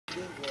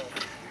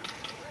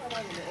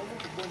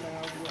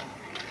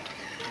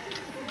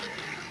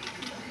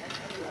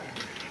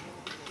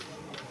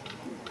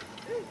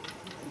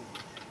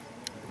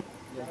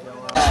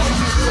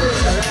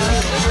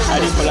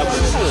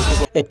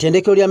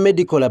Ettendekero lya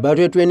Medical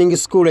Laboratory Training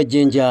School e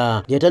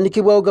Jinja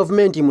lyatandikibwawo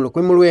gavumenti mu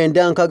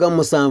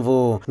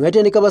 1967 nga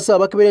tendeka abasawo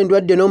abakebera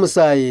endwadde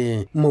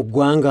n'omusaayi mu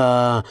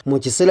ggwanga. Mu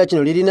kiseera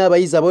kino lirina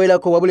abayizi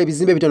abawerako wabula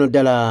ebizimbe bitono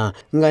ddala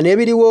nga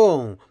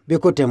n'ebiriwo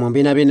bikutte mu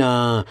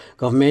mbinabina.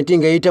 Gavumenti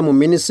ng'eyita mu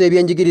minisitule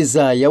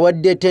y'ebyenjigiriza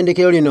yawadde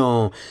ettendekero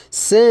lino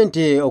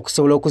ssente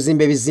okusobola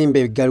okuzimba ebizimbe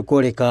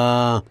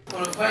ebigalukwoleka.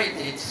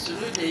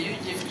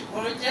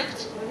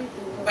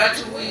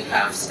 But we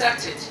have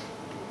started,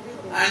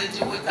 and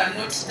we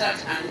cannot start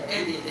and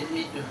end in the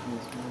middle.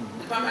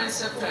 The Permanent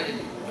Secretary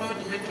told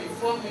me to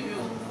inform you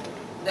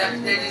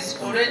that there is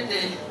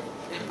already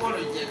a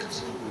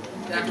project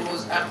that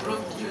was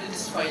approved during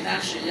this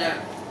financial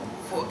year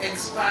for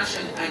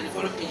expansion and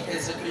developing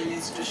health training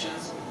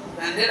institutions,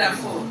 and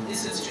therefore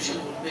this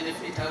institution will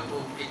benefit out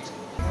of it.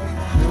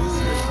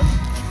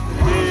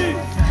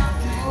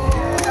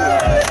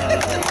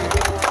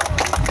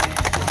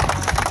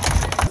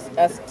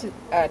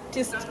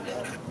 Artistic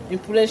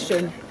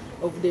impression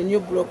of the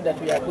new block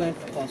that we are going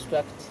to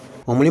construct.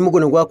 Omulimu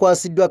guno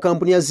gwakwasiddwa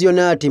kampuni ya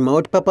Zionati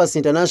Multipurpose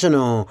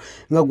International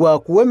nga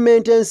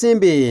gwakuwemmenta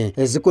ensimbi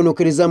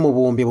ezikunukiriza mu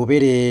buwumbi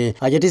bubiri.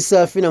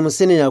 Ajatisa Afina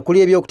Musenenya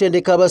akuli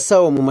ebyokutendeka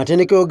abasawo mu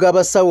matendekero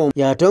g'abasawo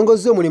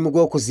yatongozza omulimu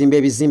gw'okuzimba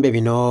ebizimbe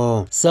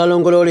bino.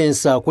 Salongo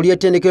Lawrence akuli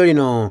ettendekero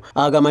lino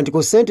agamba nti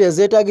ku ssente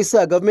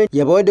ezeetaagisa gavumenti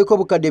yabawaddeko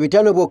obukadde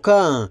 5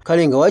 bwokka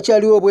kale nga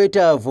wakyaliwo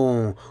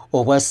obwetaavu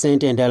obwa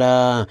ssente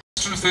endala.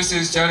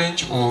 Faces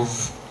challenge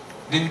of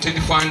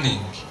limited funding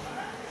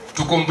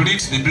to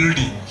complete the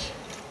building.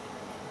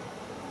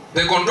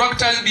 The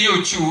contractor's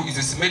BOQ is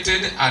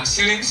estimated at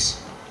shillings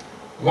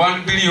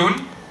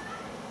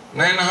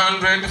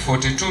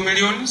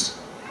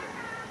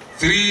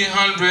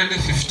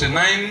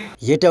 1,942,359.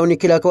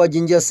 Yetawunikirako wa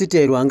Jinja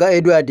City Rwanga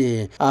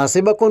Edward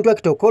asaba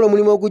contract okola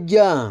omulimu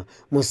ogujja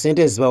mu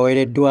ssente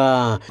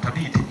ezibaweereddwa.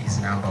 Is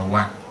number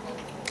one,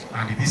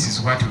 and this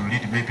is what will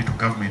lead maybe to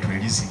government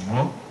releasing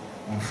more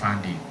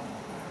funding.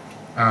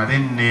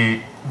 Then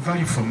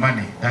value for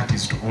money, that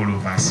is to all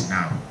of us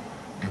now.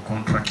 The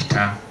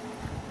contractor,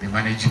 the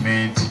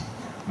management,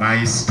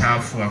 my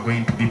staff who are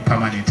going to be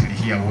permanently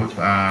here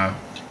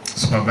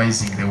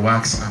supervising the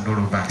works, and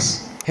all of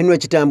us. Henry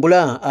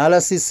Kitambula,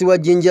 RCC wa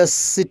Jinja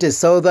City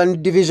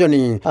Southern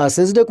Division,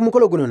 asinzidde ku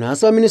mukolo guno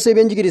n'asaba minisitule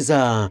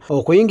y'ebyenjigiriza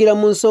okuyingira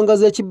mu nsonga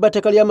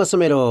z'ekibbata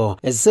ly'amasomero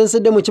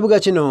ezisensedde mu kibuga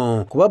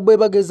kino kuba bwe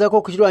bagezaako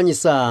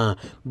okukirwanyisa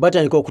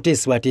batandika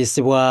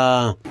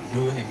okutiisibwatiisibwa.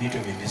 Do a bit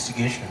of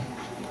investigation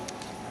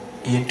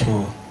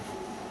into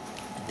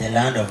the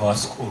land of our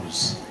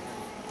schools.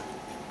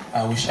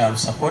 We shall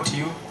support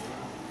you,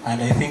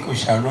 and I think we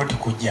shall not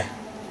kuja,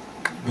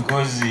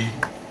 because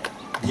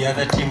the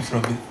other team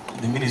from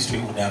the ministry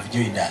would have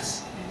joined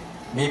us.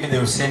 Maybe they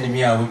will send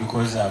me away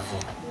because I've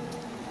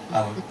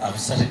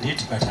started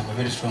it, but I'm a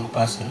very strong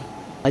person.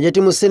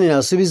 Ajati Musenenya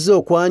asuubizza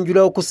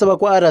okwanjula okusaba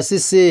kwa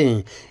RCC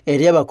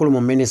eri abakulu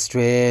mu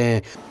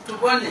ministry.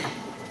 Tubone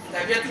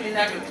nga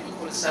byetulina byo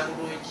tubikozesa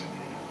bulungi.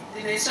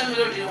 Lino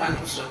essomero liri wano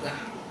Busoga,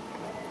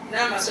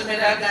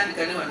 n'amasomero agandi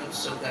gali wano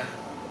Busoga.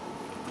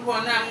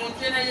 Tubona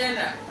muntu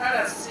yena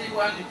RCC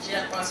one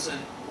chairperson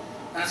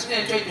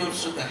ansubira ntwejja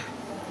Olusoga.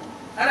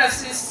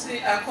 RCC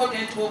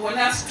according to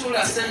wabona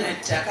situla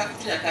senate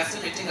akakutya ka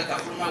senate nga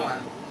kafuluma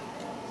wano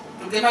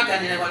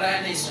tugemaganira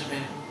wala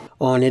n'essomero.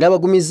 Ono era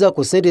bagumizza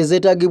ku ssente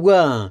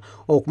ezeetaagibwa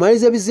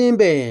okumaliza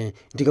ebizimbe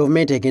nti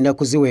gavumenti egenda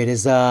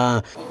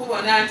kuziweereza.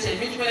 Okubona nti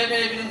ebintu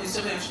biri mu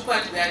ssomero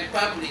tukwati bya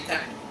repubulika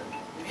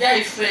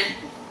byaife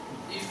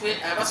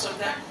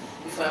abasoga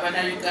ife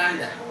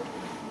Abannayuganda,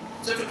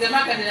 so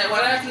tugemaganira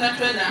wala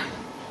tunatwena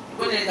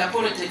tubonenga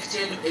politics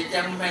eno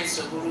ejja mu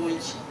maaso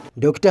bulungi.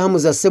 Dr.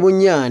 Hamuza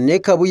Sebunya ne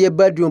Kabuye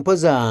Badru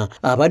Mpoza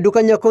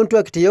abaddukanya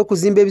contract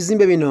y'okuzimba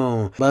ebizimbe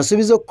bino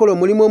basuubiza okukola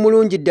omulimu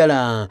omulungi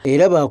ddala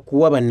era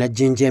bakuwa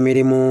bannajjinja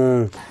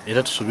emirimu.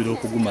 Era tusuubira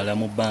okugumala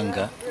mu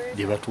bbanga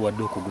lye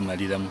batuwadde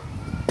okugumaliramu.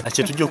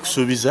 Kye tujja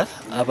okusuubiza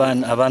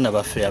abaana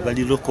baffe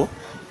abali loko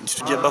nti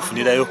tujja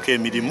bafunirayoko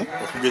emirimu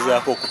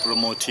okugezaako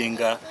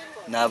okupromotinga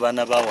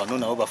n'abaana ba wano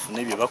nabo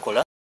bafune bye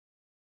bakola.